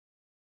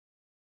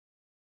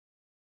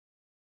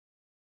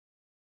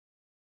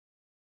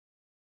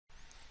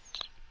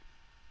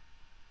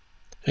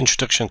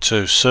Introduction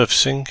to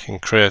Surfacing in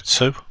Creo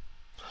 2.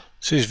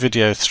 This is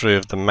video 3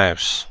 of the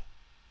mouse.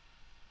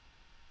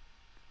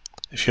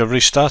 If you're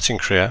restarting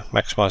Creo,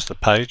 maximize the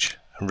page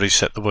and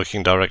reset the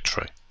working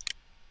directory.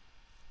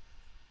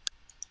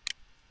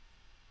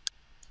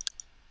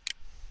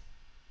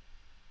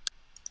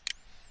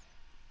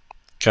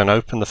 Go and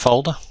open the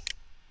folder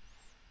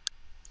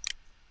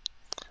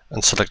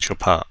and select your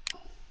part.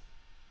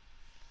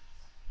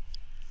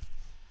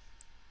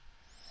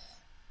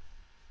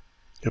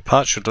 Your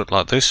part should look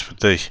like this, with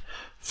the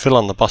fill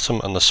on the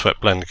bottom and the swept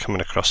blend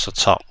coming across the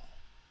top.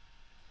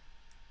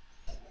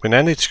 We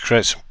now need to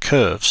create some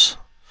curves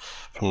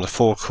from the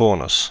four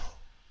corners,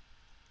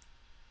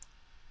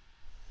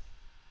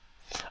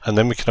 and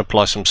then we can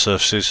apply some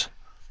surfaces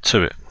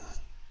to it.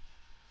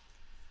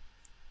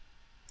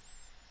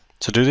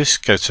 To do this,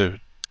 go to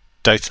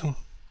Datum,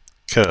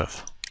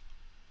 Curve.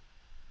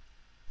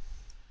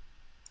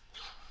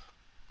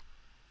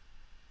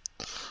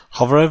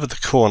 Hover over the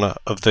corner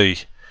of the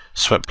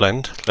swept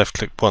blend, left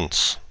click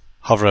once.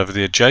 Hover over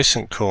the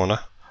adjacent corner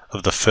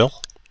of the fill,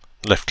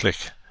 left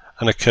click,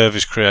 and a curve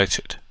is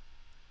created.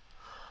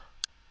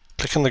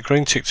 Click on the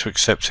green tick to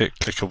accept it,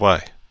 click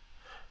away.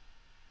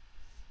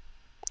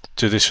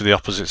 Do this for the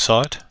opposite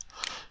side.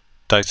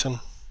 Datum,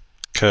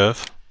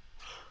 Curve.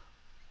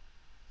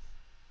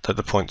 Let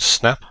the point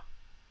snap.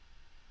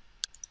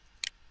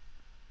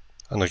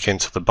 And again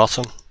to the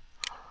bottom,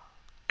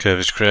 curve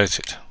is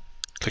created.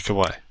 Click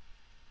away.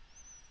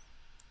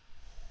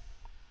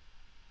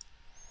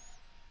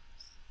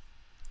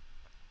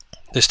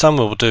 This time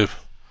we will do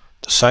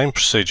the same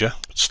procedure,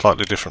 but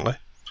slightly differently.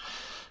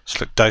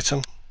 Select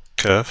Datum,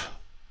 Curve,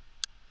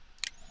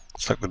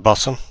 select the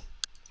bottom,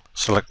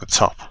 select the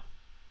top.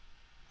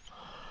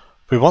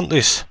 We want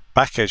this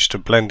back edge to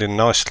blend in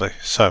nicely,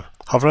 so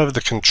hover over the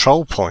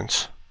control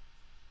point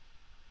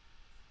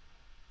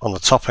on the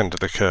top end of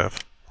the curve,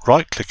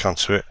 right click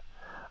onto it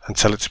and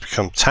tell it to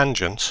become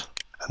tangent,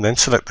 and then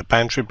select the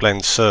boundary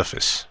blend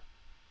surface.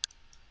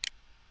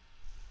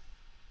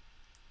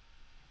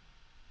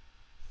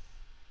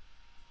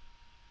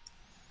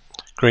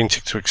 Green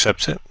tick to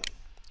accept it,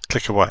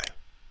 click away.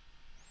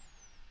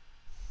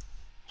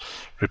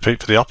 Repeat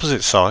for the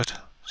opposite side,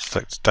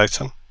 select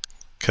Datum,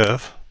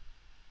 Curve,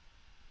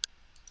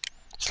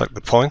 select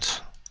the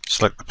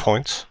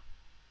point,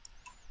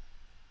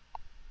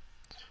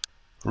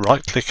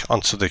 right click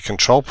onto the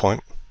control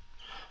point,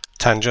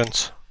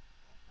 tangent,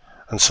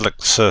 and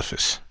select the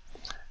surface.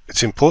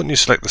 It's important you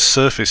select the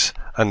surface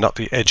and not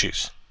the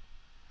edges.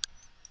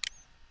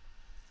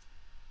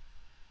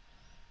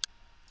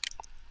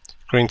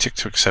 Green tick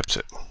to accept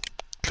it.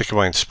 Click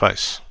away in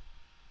space.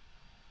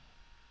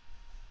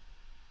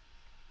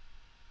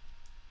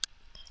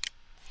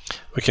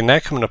 We can now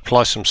come and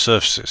apply some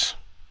surfaces.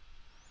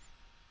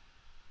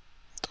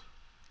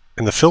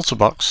 In the filter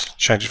box,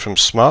 change it from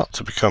Smart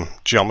to become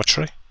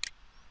Geometry.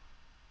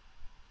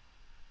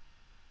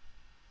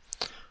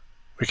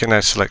 We can now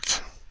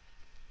select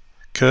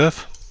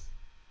Curve,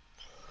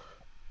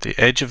 the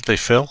edge of the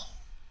fill.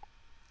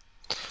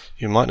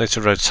 You might need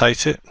to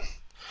rotate it.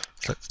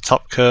 Select the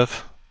top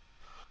curve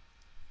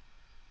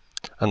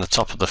and the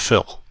top of the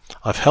fill.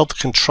 I've held the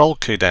Control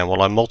key down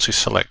while I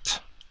multi-select.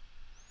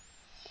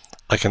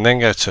 I can then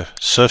go to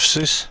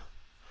Surfaces,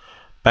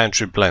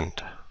 Boundary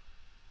Blend.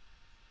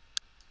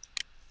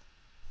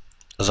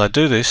 As I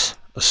do this,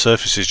 a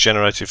surface is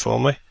generated for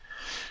me.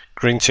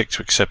 Green tick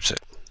to accept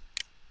it.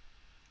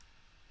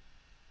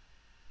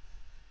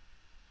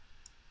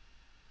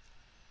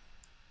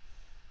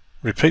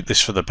 Repeat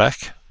this for the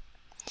back.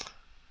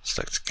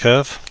 Select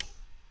Curve,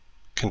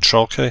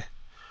 Control key,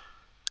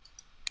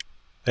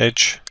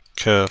 Edge,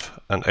 Curve,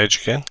 and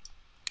Edge again.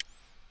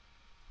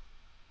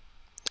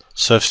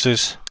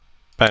 Surfaces,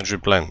 Boundary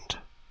Blend.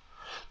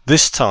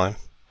 This time,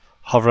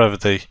 hover over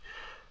the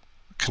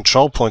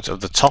control point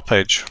of the top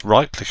edge,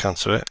 right click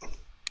onto it,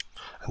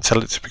 and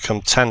tell it to become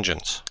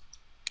tangent.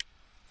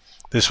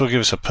 This will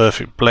give us a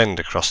perfect blend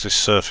across this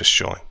surface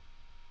join.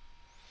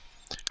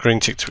 Green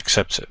tick to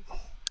accept it.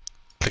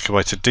 Click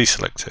away to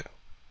deselect it.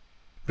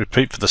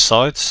 Repeat for the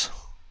sides.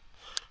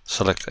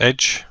 Select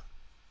Edge,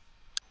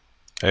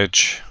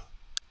 Edge,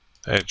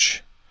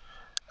 Edge,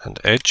 and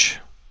Edge.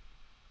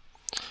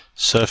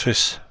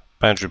 Surface,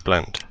 Boundary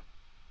Blend.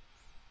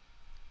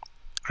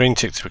 Green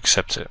tick to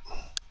accept it.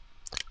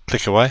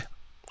 Click away,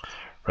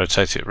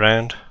 rotate it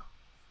round,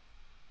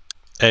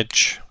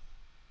 Edge,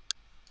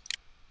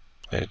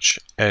 Edge,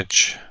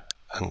 Edge,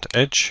 and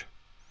Edge.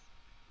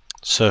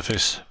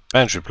 Surface,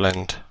 Boundary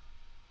Blend.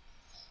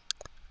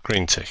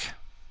 Green tick.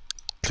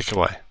 Click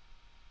away.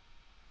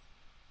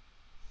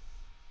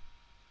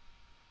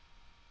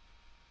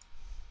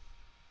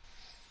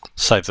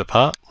 Save the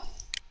part.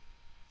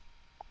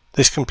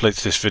 This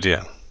completes this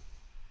video.